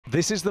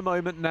This is the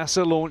moment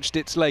NASA launched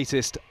its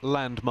latest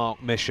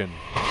landmark mission.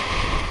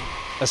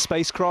 A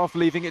spacecraft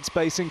leaving its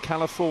base in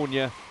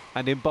California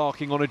and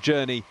embarking on a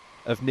journey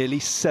of nearly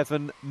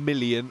 7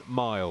 million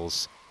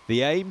miles.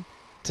 The aim?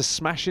 To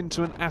smash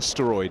into an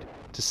asteroid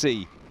to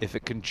see if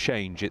it can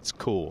change its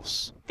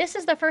course. This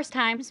is the first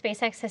time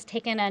SpaceX has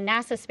taken a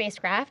NASA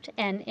spacecraft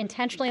and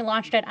intentionally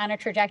launched it on a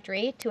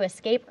trajectory to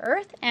escape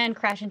Earth and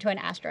crash into an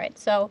asteroid.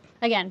 So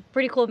again,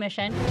 pretty cool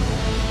mission.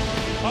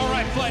 All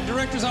right, flight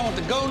directors, I want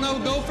the go, no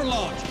go for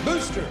launch.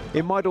 Booster.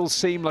 It might all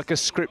seem like a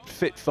script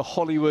fit for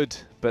Hollywood,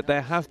 but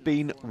there have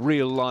been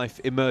real-life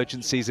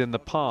emergencies in the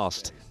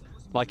past.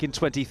 Like in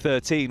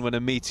 2013 when a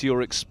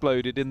meteor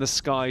exploded in the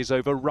skies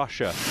over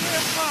Russia,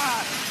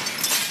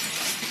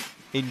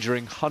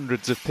 injuring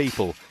hundreds of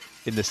people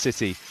in the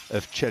city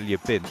of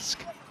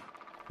Chelyabinsk.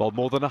 While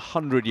more than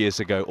 100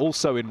 years ago,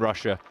 also in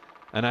Russia,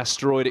 an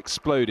asteroid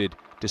exploded,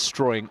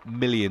 destroying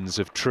millions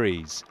of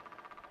trees.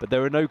 But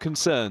there are no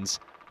concerns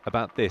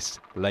about this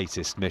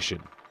latest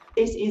mission.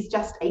 This is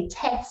just a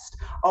test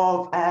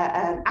of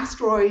an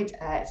asteroid.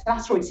 It's an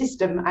asteroid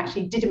system,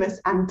 actually, Didymos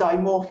and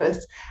Dimorphos,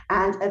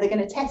 and they're going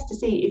to test to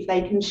see if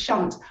they can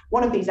shunt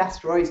one of these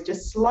asteroids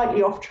just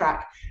slightly off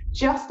track,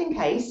 just in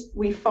case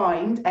we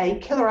find a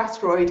killer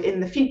asteroid in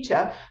the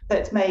future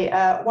that may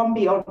one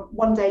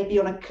day be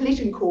on a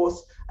collision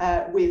course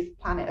with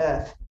planet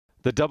Earth.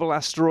 The Double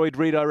Asteroid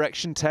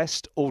Redirection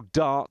Test, or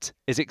DART,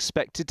 is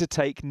expected to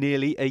take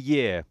nearly a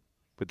year,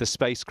 with the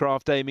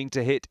spacecraft aiming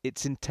to hit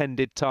its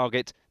intended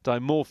target,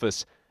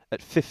 Dimorphos,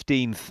 at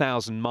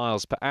 15,000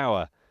 miles per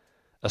hour.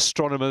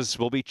 Astronomers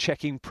will be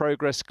checking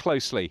progress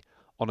closely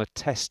on a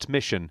test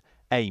mission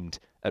aimed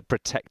at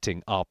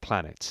protecting our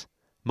planet.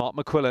 Mark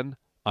McQuillan,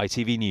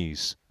 ITV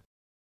News.